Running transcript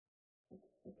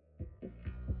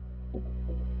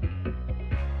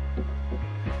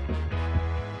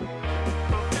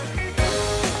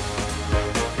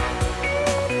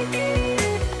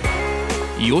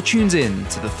You're tuned in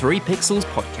to the 3 Pixels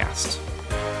podcast.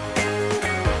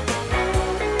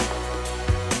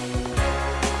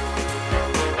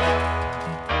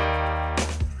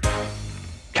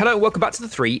 Hello, welcome back to the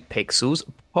 3 Pixels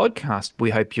podcast.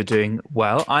 We hope you're doing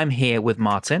well. I'm here with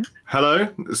Martin. Hello,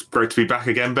 it's great to be back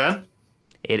again, Ben.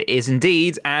 It is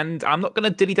indeed, and I'm not going to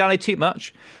dilly-dally too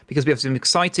much because we have some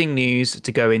exciting news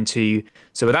to go into.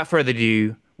 So without further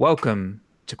ado, welcome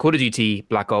to Call of Duty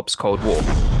Black Ops Cold War.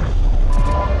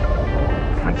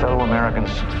 My fellow Americans,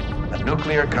 a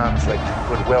nuclear conflict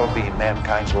could well be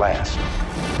mankind's last.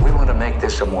 We want to make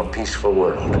this a more peaceful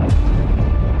world.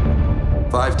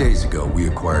 5 days ago, we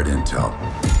acquired intel.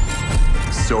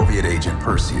 The Soviet agent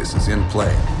Perseus is in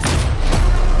play.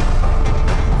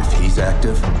 If he's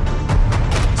active,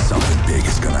 something big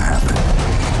is gonna happen.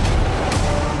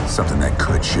 Something that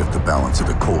could shift the balance of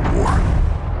the Cold War.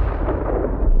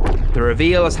 The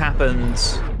reveal has happened.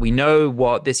 We know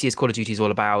what this year's Call of Duty is all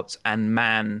about, and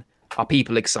man, are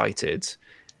people excited.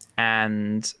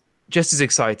 And just as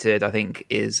excited, I think,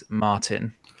 is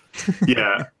Martin.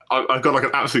 Yeah, I've got like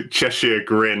an absolute Cheshire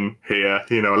grin here.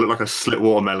 You know, I look like a split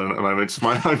watermelon at the moment.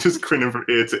 I'm just grinning from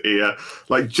ear to ear.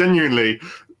 Like, genuinely,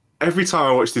 every time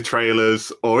I watch the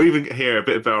trailers or even hear a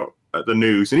bit about the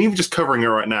news, and even just covering it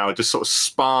right now, it just sort of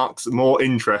sparks more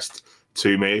interest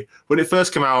to me. When it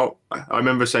first came out, I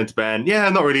remember saying to Ben, yeah,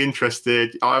 I'm not really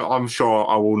interested. I'm sure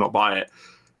I will not buy it.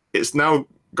 It's now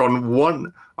gone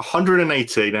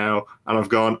 180 now, and I've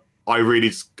gone, I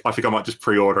think I might just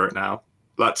pre-order it now.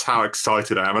 That's how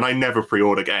excited I am, and I never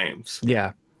pre-order games.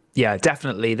 Yeah,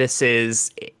 definitely. This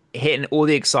is hitting all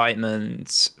the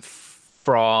excitement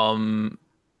from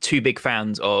 2 big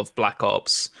fans of Black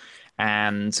Ops,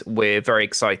 and we're very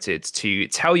excited to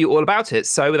tell you all about it.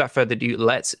 So without further ado,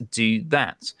 let's do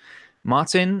that.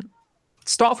 Martin,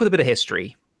 start off with a bit of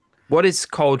history. What is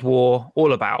Cold War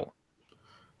all about?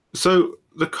 So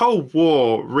the Cold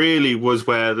War really was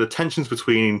where the tensions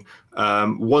between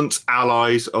once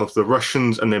allies of the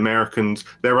Russians and the Americans,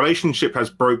 their relationship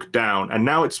has broke down, and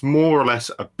now it's more or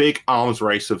less a big arms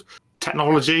race of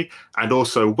technology and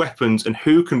also weapons, and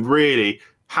who can really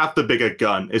have the bigger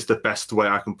gun is the best way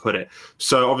I can put it.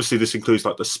 So obviously this includes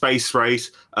like the space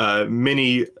race,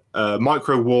 mini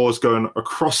micro wars going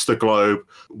across the globe,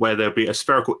 where there'll be a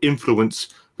spherical influence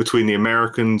between the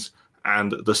Americans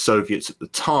and the Soviets at the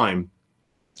time.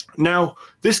 Now,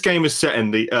 this game is set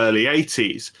in the early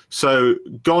 80s, so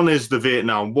gone is the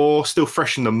Vietnam War, still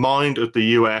fresh in the mind of the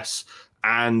US,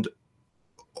 and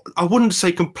I wouldn't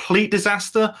say complete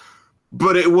disaster,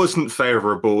 but it wasn't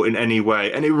favorable in any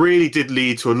way, and it really did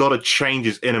lead to a lot of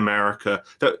changes in America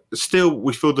that still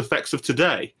we feel the effects of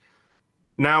today.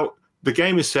 Now, the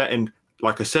game is set in,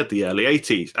 like I said, the early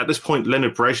 80s. At this point,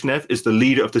 Leonid Brezhnev is the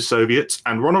leader of the Soviets,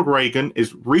 and Ronald Reagan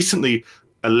is recently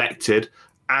elected,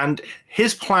 and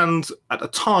his plans at the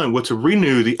time were to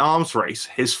renew the arms race.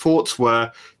 His thoughts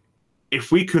were,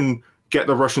 if we can get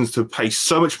the Russians to pay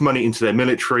so much money into their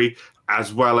military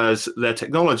as well as their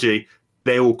technology,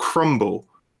 they will crumble.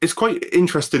 It's quite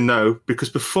interesting, though, because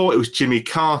before it was Jimmy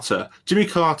Carter. Jimmy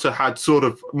Carter had sort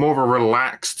of more of a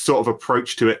relaxed sort of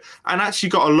approach to it and actually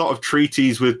got a lot of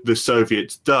treaties with the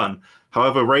Soviets done.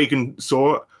 However, Reagan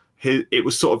saw it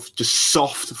was sort of just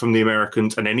soft from the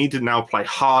Americans, and they needed to now play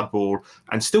hardball,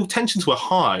 and still tensions were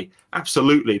high,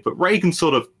 absolutely, but Reagan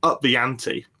sort of upped the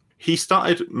ante. He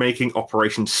started making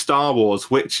Operation Star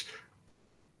Wars, which,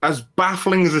 as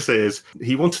baffling as this is,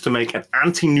 he wanted to make an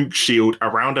anti-nuke shield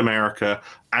around America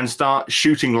and start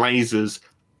shooting lasers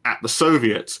at the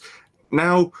Soviets.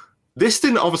 Now, this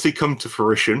didn't obviously come to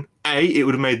fruition. It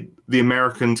would have made the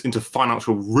Americans into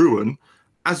financial ruin,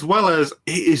 as well as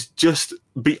it is just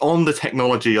beyond the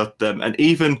technology of them. And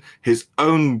even his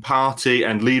own party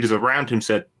and leaders around him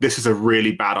said, this is a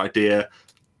really bad idea.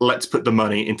 Let's put the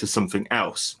money into something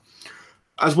else.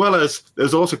 As well as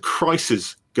there's also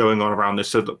crisis going on around this.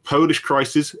 So the Polish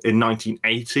crisis in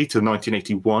 1980 to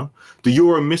 1981, the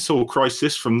Euro missile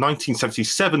crisis from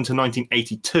 1977 to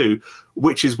 1982,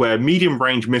 which is where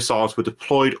medium-range missiles were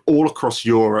deployed all across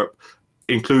Europe,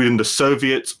 including the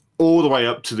Soviets, all the way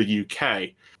up to the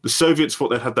UK. The Soviets thought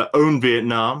they'd had their own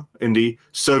Vietnam in the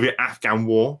Soviet-Afghan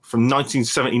War from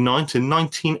 1979 to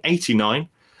 1989,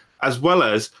 as well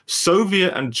as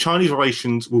Soviet and Chinese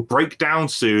relations will break down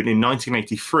soon in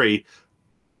 1983,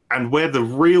 and where the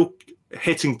real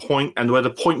hitting point and where the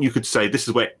point you could say this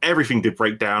is where everything did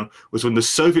break down was when the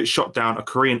Soviets shot down a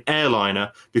Korean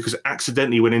airliner because it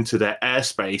accidentally went into their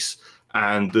airspace,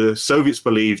 and the Soviets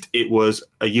believed it was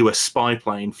a US spy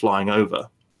plane flying over.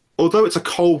 Although it's a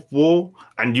Cold War,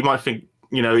 and you might think,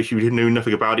 you know, if you knew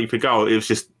nothing about it, you think, oh, it was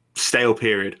just stale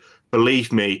period.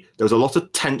 believe me, there was a lot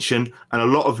of tension and a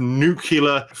lot of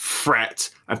nuclear threat,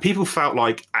 and people felt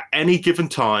like at any given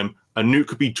time a nuke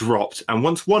could be dropped, and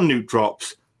once one nuke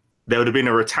drops, there would have been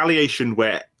a retaliation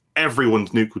where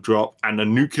everyone's nuke would drop and a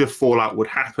nuclear fallout would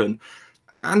happen.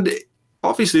 And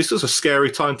obviously this was a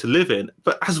scary time to live in,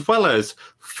 but as well as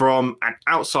from an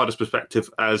outsider's perspective,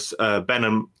 as Ben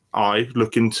and I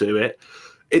look into it,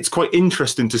 it's quite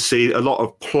interesting to see a lot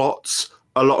of plots,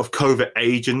 a lot of covert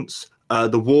agents,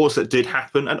 the wars that did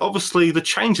happen, and obviously the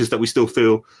changes that we still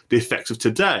feel the effects of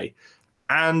today.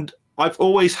 And I've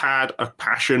always had a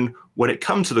passion when it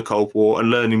comes to the Cold War and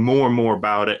learning more and more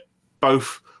about it,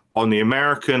 both on the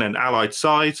American and Allied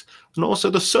sides, and also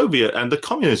the Soviet and the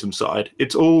communism side.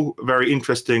 It's all very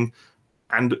interesting.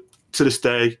 And to this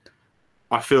day,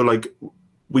 I feel like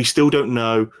we still don't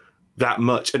know that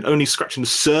much and only scratching the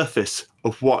surface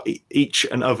of what each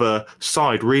and other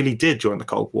side really did during the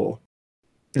Cold War.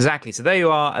 Exactly. So there you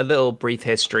are, a little brief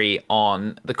history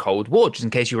on the Cold War, just in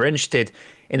case you were interested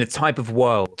in the type of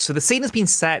world. So the scene has been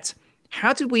set.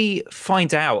 How did we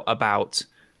find out about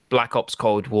Black Ops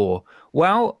Cold War?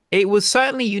 Well, it was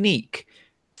certainly unique.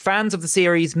 Fans of the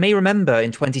series may remember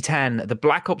in 2010 the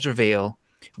Black Ops reveal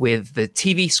with the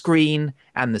TV screen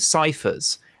and the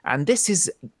ciphers. And this is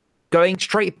going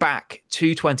straight back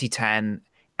to 2010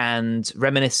 and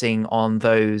reminiscing on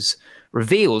those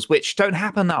reveals, which don't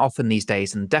happen that often these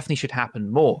days and definitely should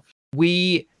happen more.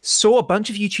 We saw a bunch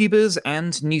of YouTubers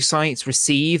and news sites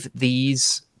receive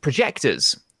these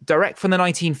projectors direct from the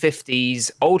 1950s,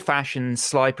 old-fashioned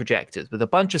slide projectors with a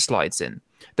bunch of slides in.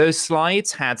 Those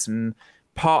slides had some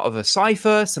part of a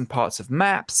cipher, some parts of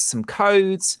maps, some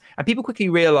codes, and people quickly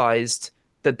realized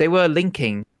that they were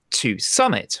linking to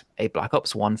Summit, a Black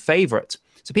Ops 1 favorite.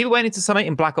 So people went into Summit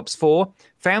in Black Ops 4,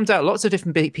 found out lots of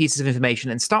different pieces of information,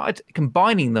 and started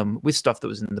combining them with stuff that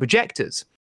was in the projectors.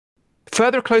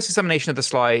 Further close examination of the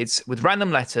slides with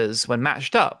random letters, when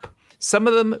matched up, some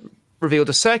of them revealed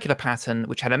a circular pattern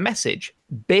which had a message,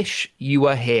 "Bish, you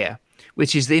are here,"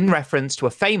 which is in reference to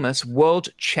a famous World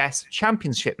Chess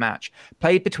Championship match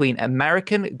played between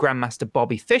American Grandmaster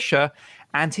Bobby Fischer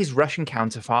and his Russian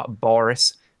counterpart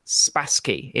Boris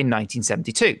Spassky in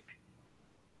 1972.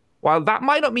 While that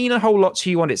might not mean a whole lot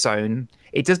to you on its own,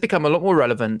 it does become a lot more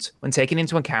relevant when taking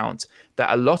into account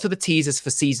that a lot of the teasers for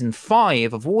Season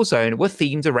 5 of Warzone were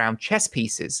themed around chess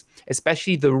pieces,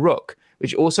 especially the Rook,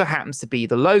 which also happens to be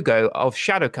the logo of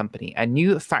Shadow Company, a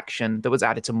new faction that was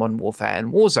added to Modern Warfare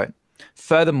and Warzone.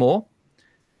 Furthermore,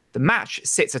 the match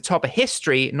sits atop a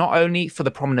history not only for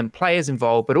the prominent players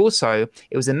involved, but also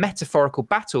it was a metaphorical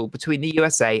battle between the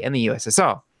USA and the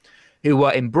USSR, who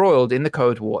were embroiled in the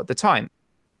Cold War at the time.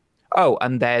 Oh,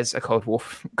 and there's a Cold War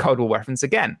reference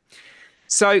again.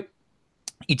 So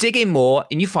you dig in more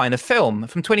and you find a film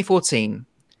from 2014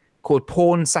 called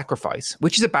Pawn Sacrifice,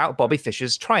 which is about Bobby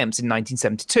Fischer's triumphs in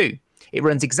 1972. It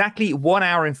runs exactly 1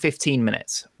 hour and 15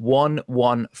 minutes,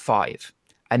 115,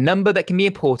 a number that can be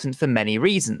important for many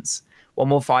reasons.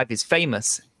 115 is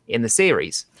famous in the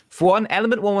series. For one,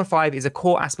 Element 115 is a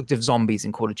core aspect of zombies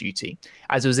in Call of Duty,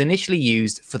 as it was initially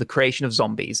used for the creation of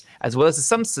zombies, as well as the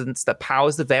substance that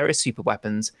powers the various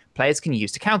superweapons players can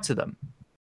use to counter them.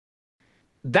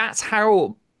 That's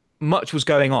how much was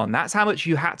going on. That's how much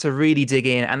you had to really dig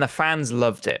in, and the fans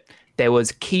loved it. There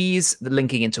was keys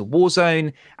linking into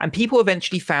Warzone, and people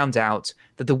eventually found out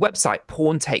that the website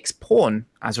Pawn Takes Pawn,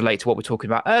 as related to what we were talking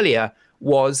about earlier,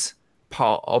 was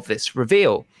part of this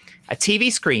reveal. A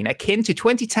TV screen akin to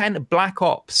 2010 Black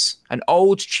Ops, an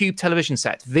old tube television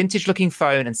set, vintage-looking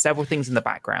phone, and several things in the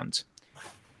background.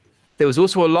 There was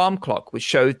also an alarm clock which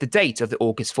showed the date of the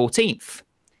August 14th,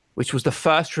 which was the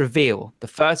first reveal, the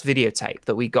first videotape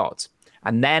that we got.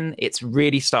 And then it's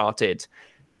really started.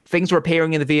 Things were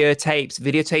appearing in the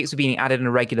videotapes were being added on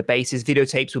a regular basis,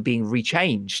 videotapes were being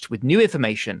rechanged with new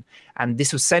information, and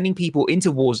this was sending people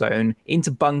into Warzone,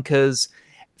 into bunkers,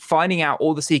 finding out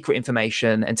all the secret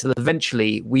information until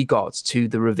eventually we got to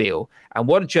the reveal. And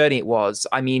what a journey it was.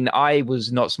 I mean, I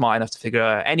was not smart enough to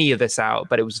figure any of this out,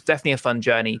 but it was definitely a fun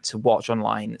journey to watch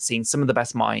online, seeing some of the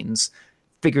best minds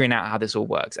figuring out how this all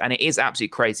works. And it is absolutely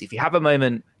crazy. If you have a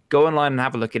moment, go online and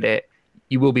have a look at it.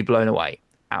 You will be blown away.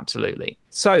 Absolutely.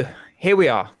 So here we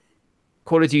are.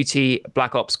 Call of Duty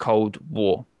Black Ops Cold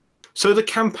War. So the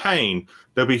campaign,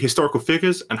 there'll be historical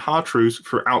figures and hard truths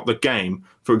throughout the game.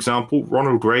 For example,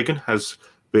 Ronald Reagan has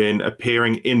been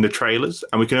appearing in the trailers,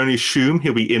 and we can only assume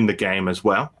he'll be in the game as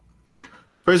well.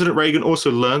 President Reagan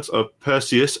also learns of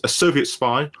Perseus, a Soviet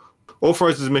spy,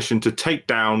 authorizes a mission to take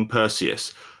down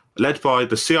Perseus, led by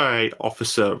the CIA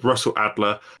officer Russell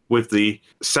Adler, with the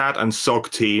SAD and SOG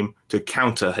team to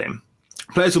counter him.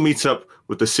 Players will meet up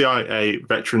with the CIA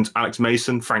veterans Alex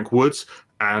Mason, Frank Woods,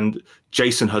 and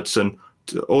Jason Hudson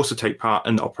to also take part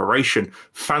in the operation.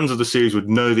 Fans of the series would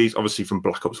know these obviously from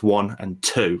Black Ops 1 and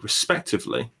 2,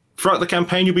 respectively. Throughout the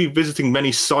campaign, you'll be visiting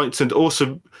many sites and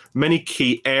also many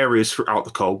key areas throughout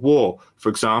the Cold War. For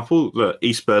example, the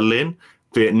East Berlin,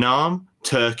 Vietnam,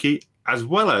 Turkey, as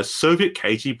well as Soviet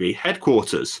KGB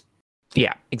headquarters.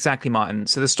 Yeah, exactly, Martin.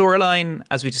 So the storyline,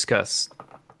 as we discussed,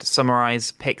 to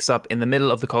summarize, picks up in the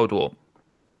middle of the Cold War,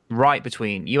 right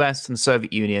between US and the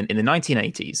Soviet Union in the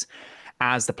 1980s,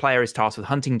 as the player is tasked with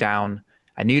hunting down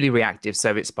a newly reactive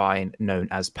Soviet spy known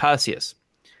as Perseus,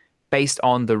 based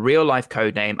on the real-life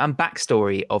codename and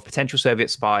backstory of potential Soviet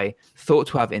spy thought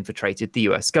to have infiltrated the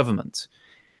US government.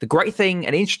 The great thing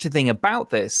and interesting thing about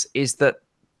this is that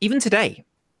even today,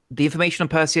 the information on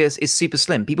Perseus is super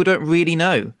slim. People don't really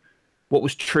know what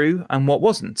was true and what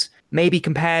wasn't, maybe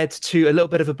compared to a little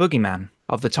bit of a boogeyman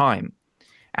of the time.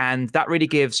 And that really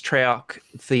gives Treyarch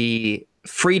the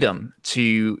freedom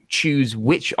to choose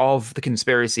which of the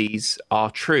conspiracies are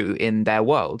true in their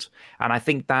world. And I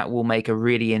think that will make a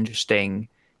really interesting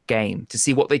game to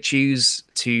see what they choose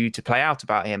to play out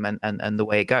about him and the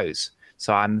way it goes.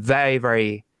 So I'm very,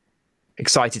 very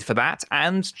excited for that.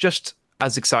 And just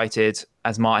as excited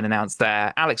as Martin announced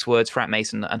there, Alex Woods, Frank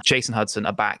Mason, and Jason Hudson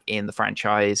are back in the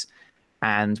franchise,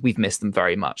 and we've missed them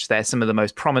very much. They're some of the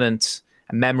most prominent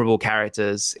and memorable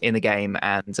characters in the game,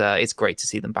 and it's great to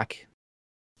see them back.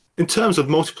 In terms of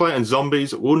multiplayer and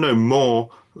zombies, we'll know more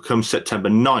come September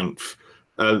 9th.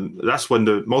 That's when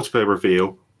the multiplayer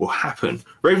reveal will happen.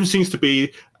 Raven seems to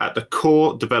be at the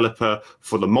core developer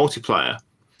for the multiplayer.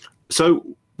 So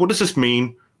what does this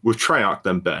mean with Treyarch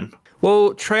then, Ben?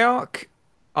 Well, Treyarch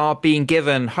are being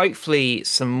given, hopefully,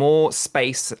 some more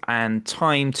space and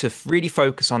time to really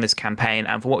focus on this campaign.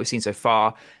 And from what we've seen so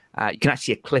far, you can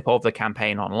actually see a clip of the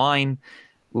campaign online.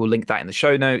 We'll link that in the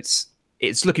show notes.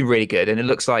 It's looking really good, and it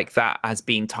looks like that has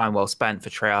been time well spent for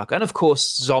Treyarch. And of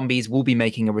course, zombies will be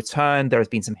making a return. There has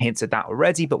been some hints at that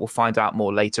already, but we'll find out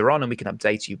more later on, and we can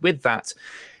update you with that.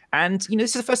 And, you know,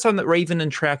 this is the first time that Raven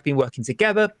and Treyarch have been working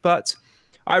together, but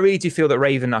I really do feel that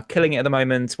Raven are killing it at the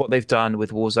moment. What they've done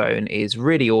with Warzone is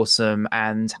really awesome,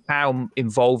 and how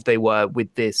involved they were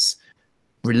with this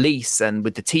release and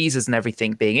with the teasers and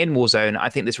everything being in Warzone, I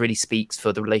think this really speaks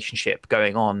for the relationship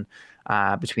going on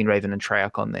between Raven and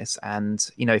Treyarch on this. And,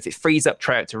 you know, if it frees up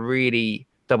Treyarch to really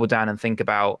double down and think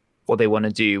about what they want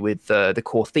to do with the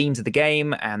core themes of the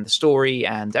game and the story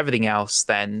and everything else,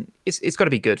 then it's got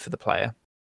to be good for the player.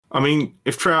 I mean,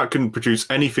 if Treyarch can produce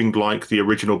anything like the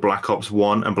original Black Ops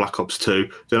 1 and Black Ops 2,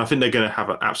 then I think they're going to have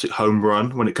an absolute home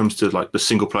run when it comes to like the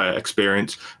single player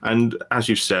experience. And as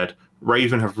you've said,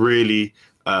 Raven have really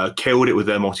killed it with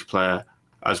their multiplayer,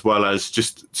 as well as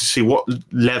just to see what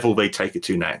level they take it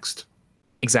to next.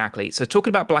 Exactly. So talking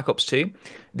about Black Ops 2,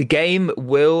 the game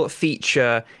will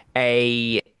feature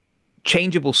a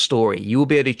changeable story. You will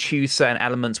be able to choose certain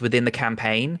elements within the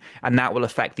campaign, and that will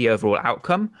affect the overall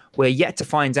outcome. We're yet to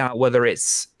find out whether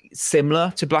it's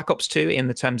similar to Black Ops 2 in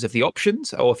the terms of the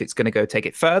options, or if it's going to go take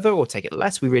it further or take it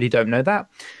less. We really don't know that.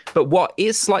 But what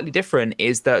is slightly different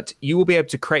is that you will be able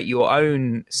to create your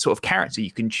own sort of character.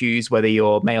 You can choose whether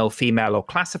you're male, female, or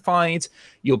classified.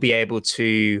 You'll be able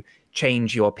to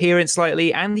change your appearance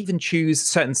slightly, and even choose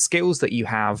certain skills that you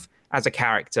have as a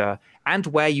character and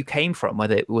where you came from,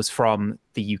 whether it was from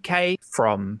the UK,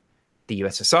 from the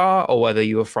USSR, or whether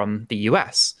you were from the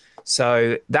US.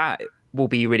 So that will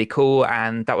be really cool,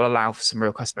 and that will allow for some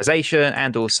real customization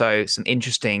and also some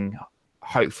interesting,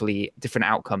 hopefully, different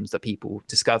outcomes that people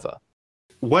discover.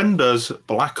 When does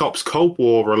Black Ops Cold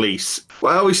War release?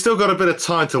 Well, we've still got a bit of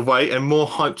time to wait and more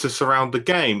hype to surround the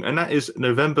game, and that is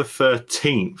November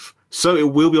 13th. So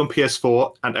it will be on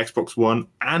PS4 and Xbox One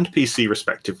and PC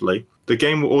respectively. The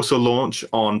game will also launch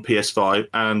on PS5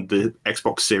 and the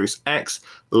Xbox Series X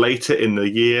later in the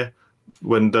year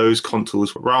when those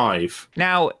consoles arrive.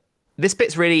 Now, this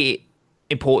bit's really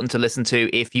important to listen to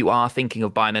if you are thinking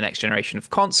of buying the next generation of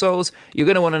consoles. You're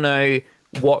going to want to know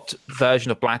what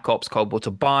version of Black Ops Cold War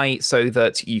to buy so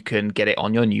that you can get it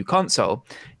on your new console.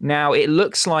 Now, it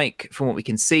looks like, from what we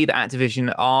can see, that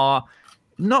Activision are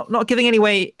not giving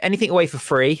anything away for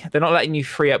free. They're not letting you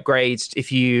free upgrades.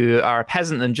 If you are a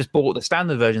peasant and just bought the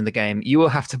standard version of the game, you will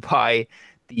have to buy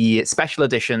the special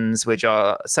editions, which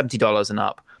are $70 and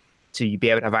up, to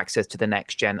be able to have access to the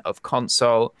next gen of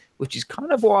console, which is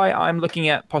kind of why I'm looking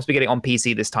at possibly getting on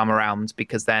PC this time around,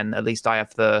 because then at least I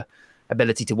have the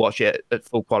ability to watch it at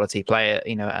full quality, play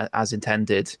it, as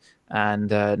intended, and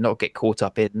not get caught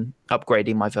up in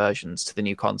upgrading my versions to the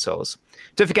new consoles.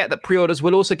 Don't forget that pre-orders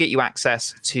will also get you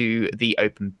access to the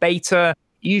open beta.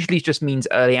 usually just means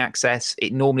early access.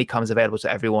 It normally comes available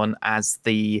to everyone as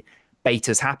the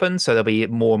betas happen. So there'll be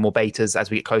more and more betas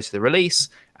as we get closer to the release.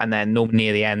 And then normally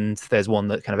near the end, there's one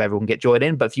that kind of everyone get joined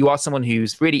in. But if you are someone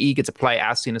who's really eager to play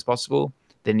as soon as possible,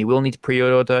 then you will need to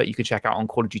pre-order. You can check out on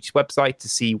Call of Duty's website to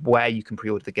see where you can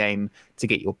pre-order the game to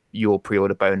get your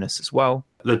pre-order bonus as well.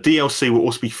 The DLC will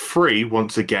also be free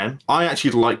once again. I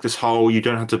actually like this whole you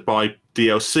don't have to buy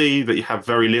DLC that you have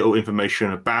very little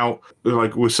information about.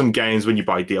 Like with some games, when you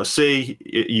buy DLC,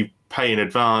 you pay in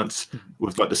advance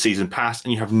with like the season pass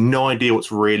and you have no idea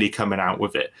what's really coming out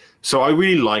with it. So I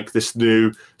really like this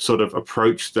new sort of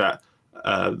approach that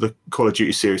the Call of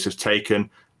Duty series has taken.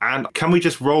 And can we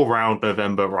just roll around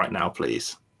November right now,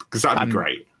 please? Because that'd be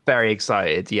great. Very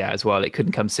excited, yeah, as well. It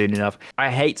couldn't come soon enough.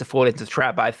 I hate to fall into the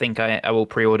trap, but I think I will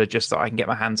pre-order just so I can get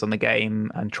my hands on the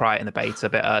game and try it in the beta a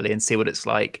bit early and see what it's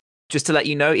like. Just to let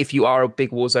you know, if you are a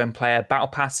big Warzone player, battle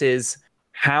passes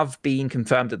have been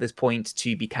confirmed at this point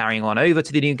to be carrying on over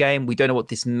to the new game. We don't know what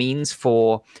this means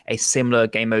for a similar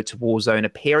game mode to Warzone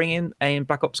appearing in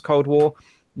Black Ops Cold War.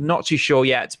 Not too sure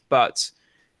yet, but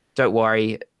don't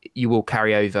worry, you will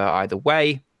carry over either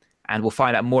way. And we'll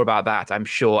find out more about that, I'm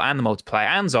sure, and the multiplayer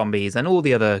and zombies and all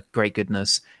the other great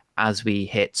goodness as we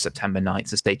hit September 9th.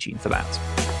 So stay tuned for that.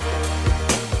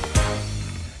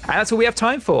 And that's all we have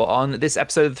time for on this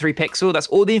episode of the 3 Pixel. That's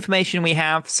all the information we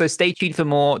have. So stay tuned for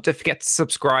more. Don't forget to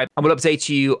subscribe. And we'll update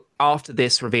you after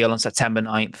this reveal on September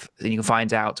 9th. Then you can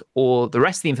find out all the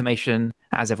rest of the information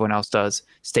as everyone else does.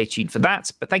 Stay tuned for that.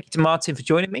 But thank you to Martin for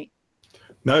joining me.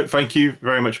 No, thank you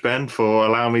very much, Ben, for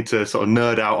allowing me to sort of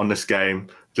nerd out on this game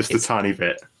just a tiny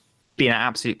bit. Been an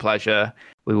absolute pleasure.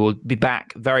 We will be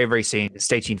back very, very soon.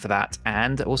 Stay tuned for that.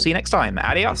 And we'll see you next time.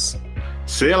 Adios.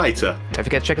 See you later. Don't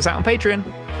forget to check us out on Patreon.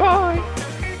 Bye.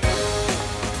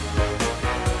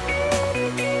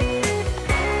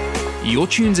 You're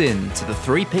tuned in to the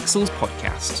 3 Pixels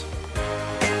podcast.